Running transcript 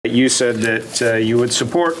you said that you would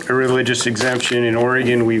support a religious exemption. In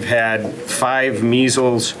Oregon, we've had 5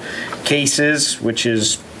 measles cases, which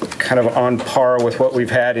is kind of on par with what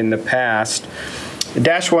we've had in the past. The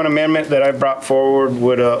 -1 amendment that I brought forward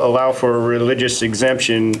would allow for a religious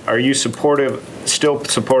exemption. Are you still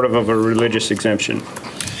supportive of a religious exemption?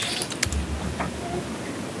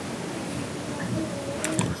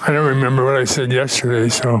 I don't remember what I said yesterday,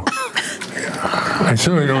 so I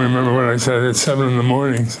certainly don't remember what I said at 7 in the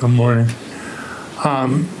morning some morning.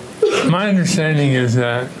 My understanding is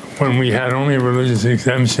that when we had only a religious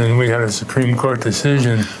exemption, we had a Supreme Court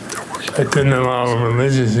decision that didn't allow a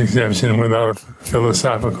religious exemption without a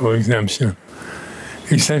philosophical exemption.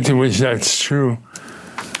 The extent to which that's true,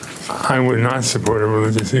 I would not support a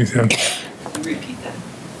religious exemption. Repeat that.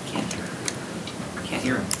 Can't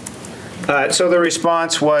hear him. So the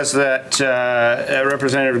response was that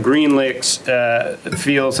Representative Greenlick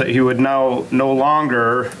feels that he would no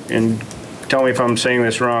longer, and tell me if I'm saying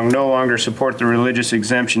this wrong, no longer support the religious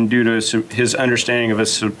exemption due to his understanding of a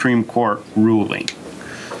Supreme Court ruling.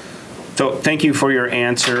 So thank you for your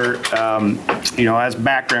answer. You know, as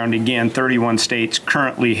background, again, 31 states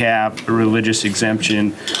currently have a religious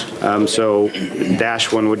exemption, so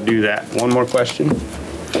 -1 would do that. One more question?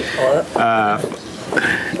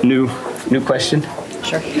 New question?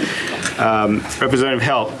 Sure. Representative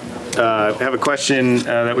Helt, I have a question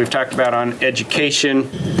that we've talked about on education.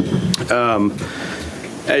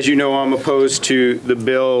 As you know, I'm opposed to the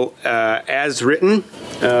bill as written,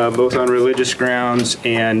 both on religious grounds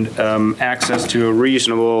and access to a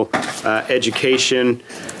reasonable education.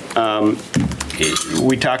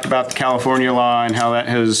 We talked about the California law and how that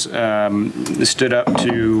has stood up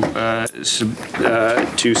to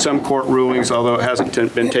some court rulings, although it hasn't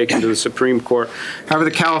been taken to the Supreme Court. However,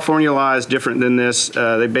 the California law is different than this.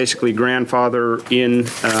 They basically grandfather in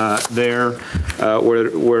there,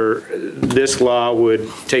 where this law would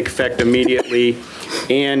take effect immediately.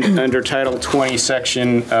 And under Title 20,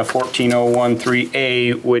 Section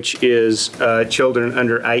 14013A, which is children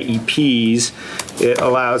under IEPs, it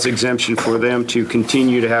allows exemption for them to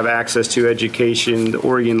continue to have access to education. The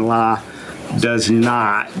Oregon law does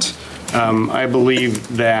not. I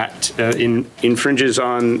believe that infringes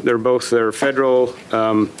on both their federal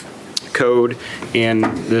code and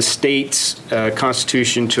the state's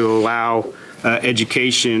constitution to allow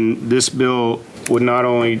education. This bill would not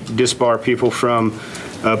only disbar people from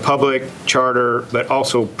public, charter, but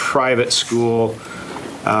also private school.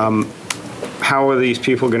 How are these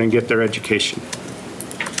people going to get their education?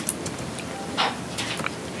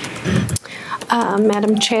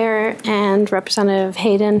 Madam Chair and Representative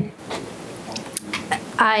Hayden,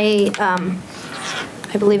 I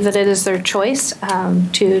believe that it is their choice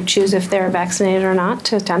to choose if they're vaccinated or not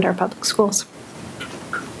to attend our public schools.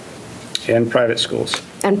 And private schools.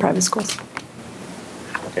 And private schools.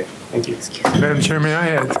 Okay, thank you. Madam Chair, may I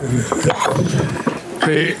add to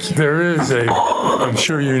this? There is I'm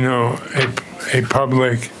sure you know, a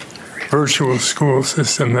public virtual school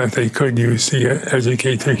system that they could use to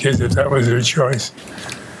educate their kids if that was their choice.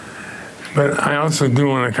 But I also do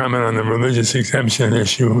want to comment on the religious exemption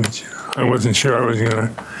issue, which I wasn't sure I was going to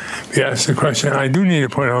be asked the question. I do need to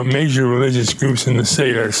point out major religious groups in the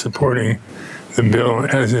state are supporting the bill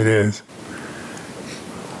as it is.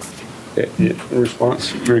 Response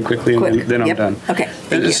very quickly, and then I'm done. Okay.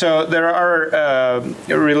 So there are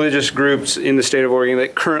religious groups in the state of Oregon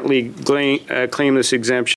that currently claim this exemption.